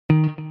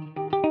Okay.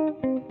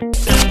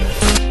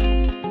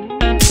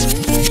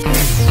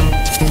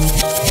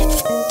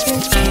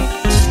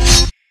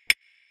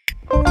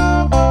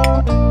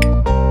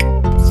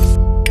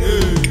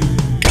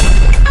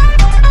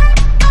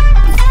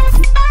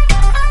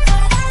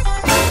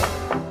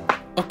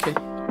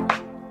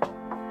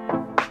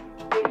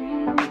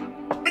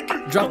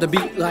 Drop the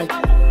beat like.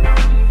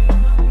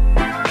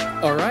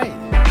 Alright.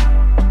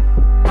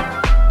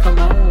 Come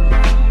on.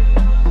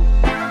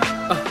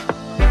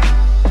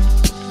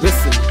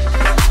 Listen.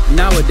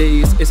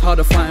 Nowadays, it's hard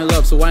to find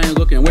love, so I ain't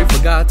looking. Wait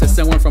for God to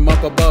send one from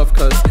up above.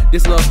 Cause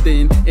this love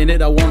thing, in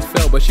it I once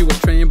fell. But she was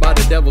trained by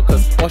the devil,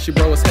 cause all she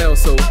brought was hell.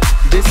 So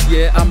this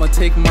year, I'ma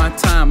take my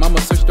time. I'ma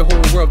search the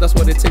whole world, that's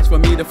what it takes for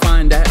me to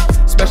find that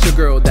special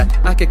girl that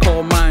I can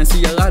call mine.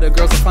 See, a lot of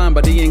girls are fine,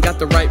 but they ain't got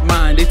the right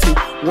mind. They too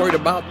worried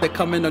about their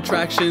coming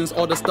attractions,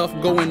 all the stuff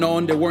going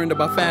on. They're worried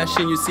about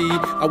fashion, you see.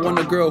 I want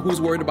a girl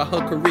who's worried about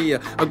her career,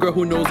 a girl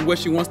who knows where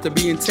she wants to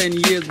be in 10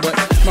 years. But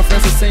my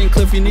friends are saying,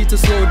 Cliff, you need to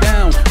slow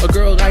down. A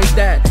girl like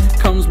that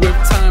comes with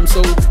time,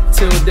 so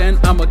till then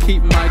I'ma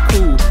keep my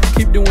cool.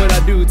 Keep doing what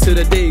I do till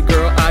the day,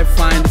 girl, I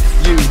find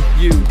you.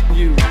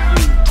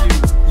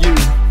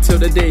 Till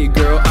the day,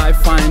 girl, I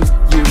find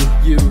you.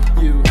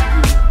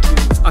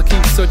 I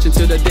keep searching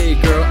till the day,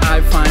 girl,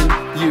 I find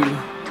you.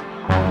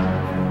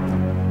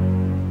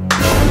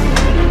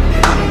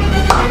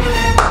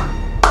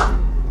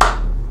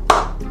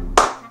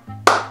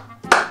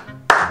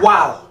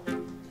 Wow,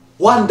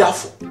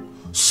 wonderful,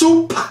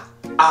 super,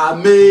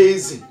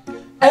 amazing.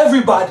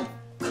 Everybody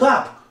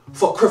clap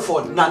for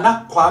Clifford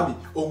Nana Kwame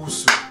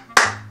Owusu,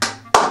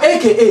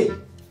 aka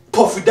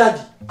Puffy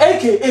Daddy,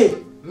 aka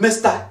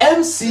Mr.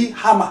 MC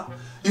Hammer.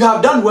 You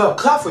have done well.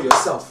 Clap for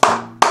yourself.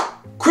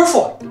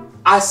 Clifford,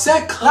 I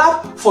said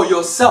clap for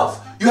yourself.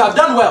 You have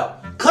done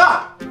well.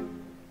 Clap.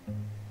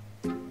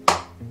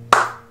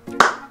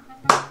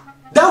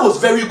 That was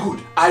very good.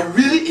 I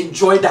really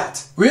enjoyed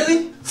that.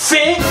 Really?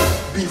 Faye,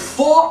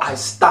 before I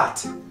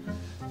start,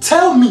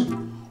 tell me,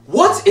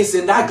 what is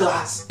in that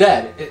glass?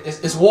 Dad,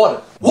 it's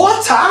water.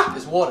 Water?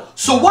 It's water.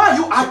 So why are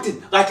you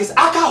acting like it's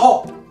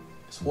alcohol?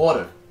 It's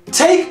water.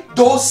 Take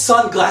those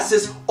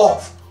sunglasses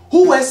off.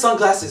 Who wears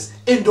sunglasses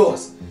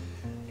indoors?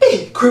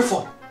 Hey,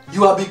 Clifford,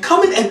 you are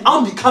becoming and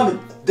unbecoming.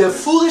 The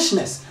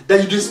foolishness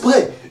that you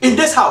display in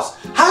this house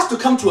has to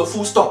come to a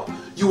full stop.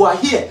 You are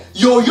here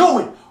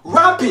yo-yoing,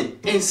 rapping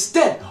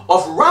instead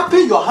of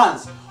wrapping your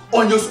hands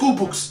on your school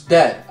books.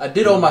 Dad, I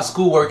did all my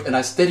schoolwork and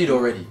I studied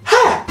already.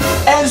 Hey,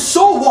 and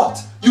so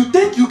what? You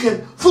think you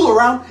can fool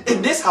around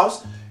in this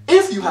house?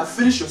 If you have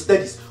finished your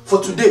studies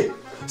for today,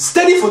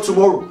 study for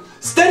tomorrow,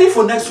 study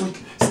for next week,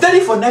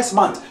 study for next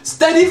month,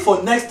 study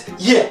for next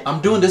year.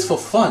 I'm doing this for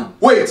fun.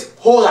 Wait,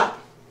 hold up.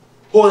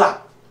 Hold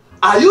up.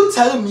 Are you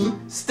telling me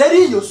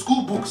studying your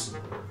school books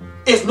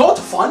is not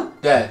fun?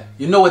 Dad,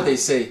 you know what they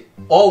say.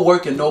 All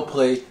work and no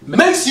play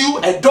makes you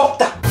a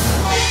doctor.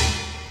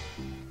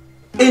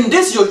 In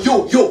this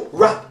yo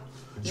rap,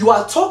 you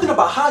are talking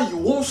about how you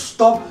won't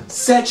stop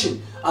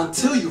searching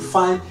until you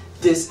find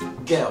this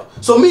girl.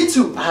 So me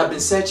too, I have been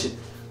searching.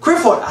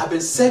 Clifford, I have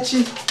been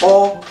searching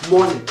all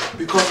morning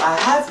because I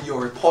have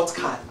your report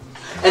card.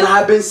 And I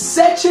have been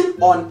searching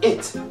on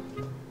it,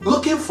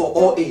 looking for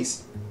all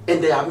A's,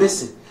 and they are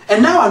missing.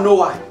 And now I know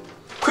why.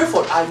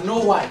 Clifford, I know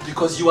why.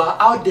 Because you are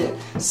out there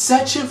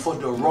searching for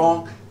the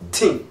wrong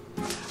thing.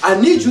 I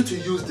need you to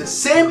use the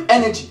same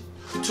energy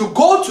to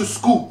go to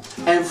school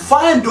and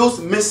find those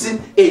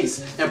missing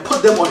A's and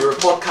put them on your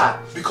report card.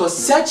 Because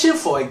searching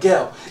for a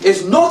girl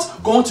is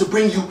not going to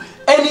bring you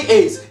any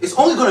A's. It's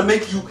only going to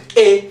make you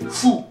a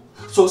fool.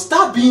 So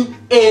start being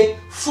a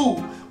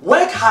fool.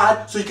 Work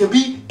hard so you can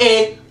be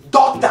a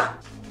doctor.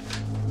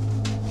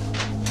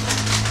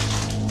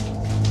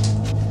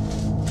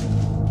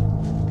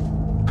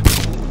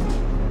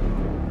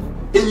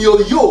 In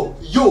your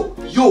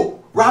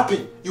yo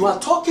rapping, you are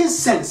talking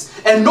sense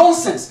and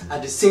nonsense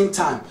at the same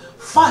time.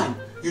 Fine,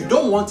 you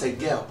don't want a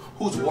girl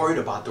who's worried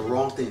about the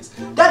wrong things.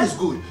 That is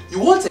good. You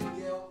want a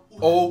girl who...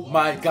 Oh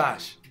my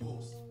gosh.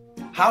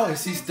 How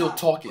is he still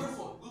talking?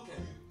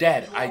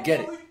 Dad, I get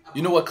it.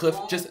 You know what, Cliff?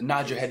 Just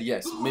nod your head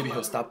yes. Maybe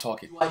he'll stop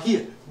talking. You are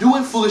here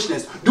doing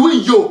foolishness,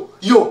 doing yo.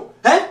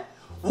 Eh?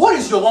 What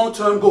is your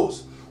long-term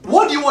goals?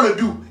 What do you want to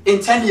do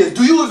in 10 years?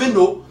 Do you even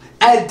know?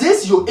 At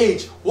this your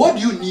age, what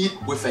do you need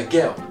with a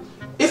girl?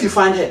 If you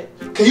find her,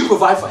 can you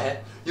provide for her?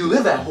 You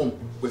live at home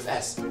with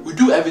us. We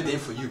do everything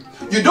for you.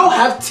 You don't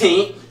have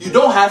teen, you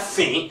don't have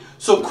fame.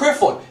 So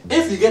Clifford,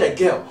 if you get a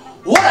girl,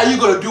 what are you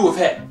going to do with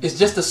her? It's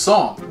just a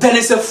song. Then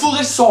it's a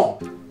foolish song.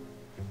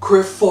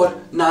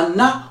 Clifford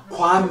Nana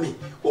Kwame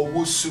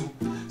Owusu,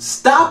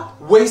 stop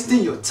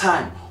wasting your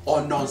time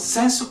on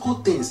nonsensical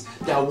things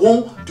that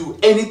won't do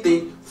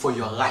anything for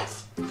your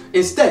life.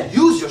 Instead,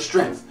 use your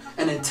strength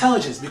and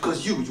intelligence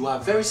because you are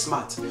very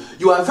smart.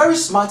 You are a very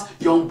smart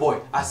young boy.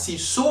 I see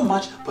so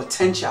much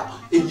potential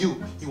in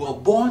you. You are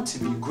born to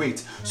be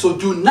great. So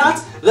do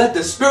not let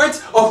the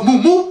spirit of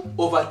Mumu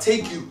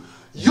overtake you.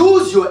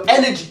 Use your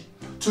energy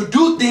to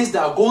do things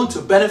that are going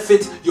to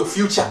benefit your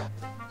future.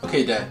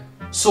 Okay, Dad.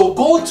 So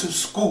go to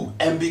school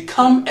and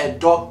become a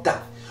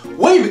doctor.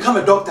 When you become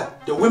a doctor,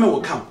 the women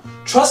will come.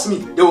 Trust me,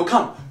 they will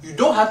come. You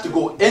don't have to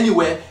go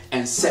anywhere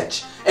and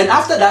search. And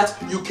after that,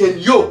 you can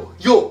yo.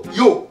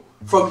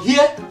 From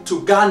here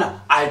to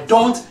Ghana, I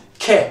don't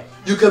care.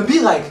 You can be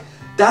like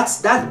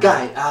that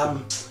guy.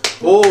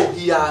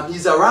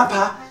 He's a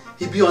rapper.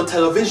 He be on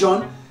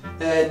television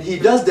and he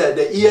does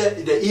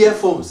the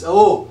earphones.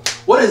 Oh,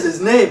 what is his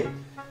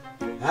name?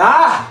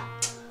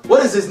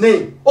 What is his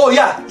name? Oh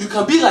yeah, you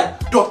can be like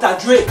Dr.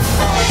 Dre.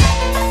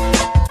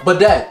 But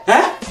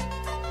Dad,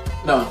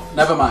 no,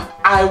 never mind.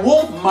 I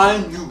won't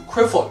mind you,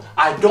 Clifford.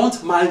 I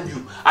don't mind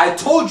you. I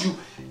told you,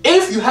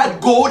 if you had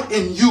gold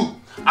in you,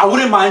 I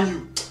wouldn't mind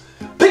you.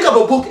 Pick up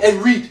a book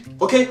and read,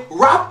 okay?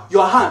 Wrap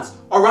your hands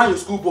around your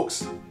school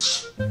books.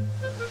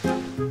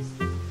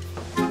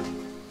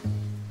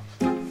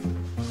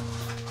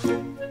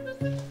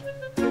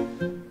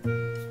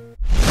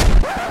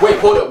 Wait,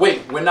 hold up,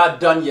 wait, we're not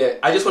done yet.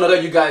 I just want to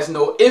let you guys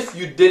know, if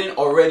you didn't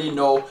already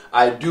know,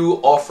 I do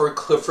offer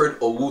Clifford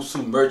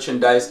Owusu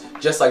merchandise,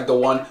 just like the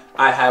one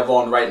I have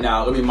on right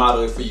now. Let me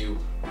model it for you.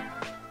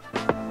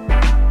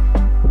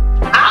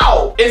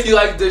 Ow! If you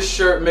like this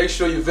shirt, make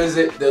sure you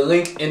visit the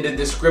link in the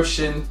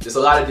description. There's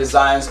a lot of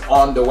designs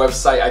on the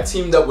website. I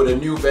teamed up with a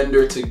new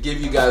vendor to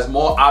give you guys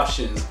more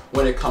options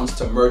when it comes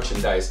to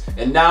merchandise.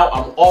 And now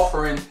I'm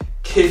offering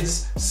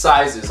kids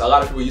sizes. A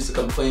lot of people used to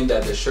complain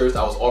that the shirts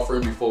I was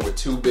offering before were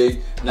too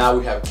big. Now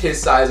we have kids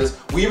sizes.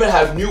 We even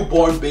have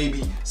newborn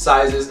baby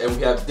sizes, and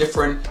we have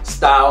different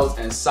styles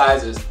and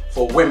sizes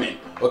for women.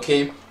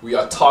 Okay, we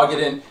are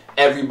targeting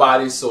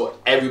everybody so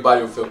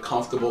everybody will feel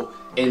comfortable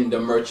in the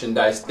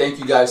merchandise. Thank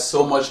you guys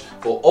so much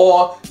for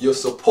all your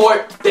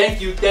support.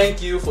 Thank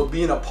you for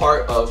being a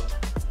part of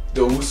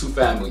the Owusu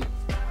family.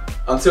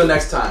 Until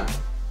next time.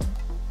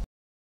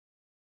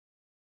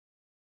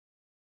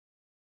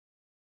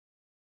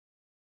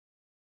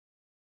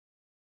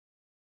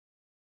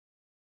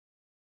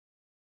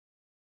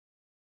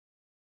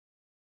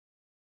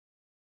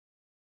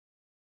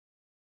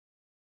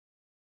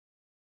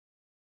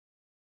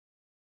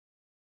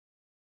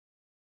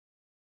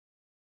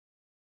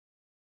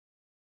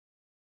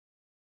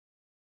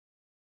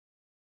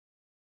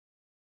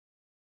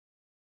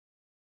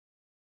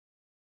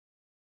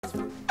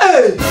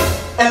 Hey!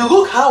 And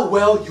look how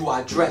well you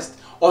are dressed.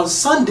 On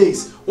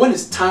Sundays, when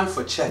it's time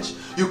for church,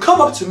 you come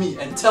up to me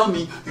and tell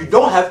me you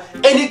don't have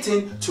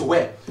anything to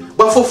wear.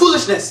 But for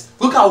foolishness,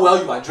 look how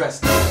well you are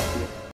dressed.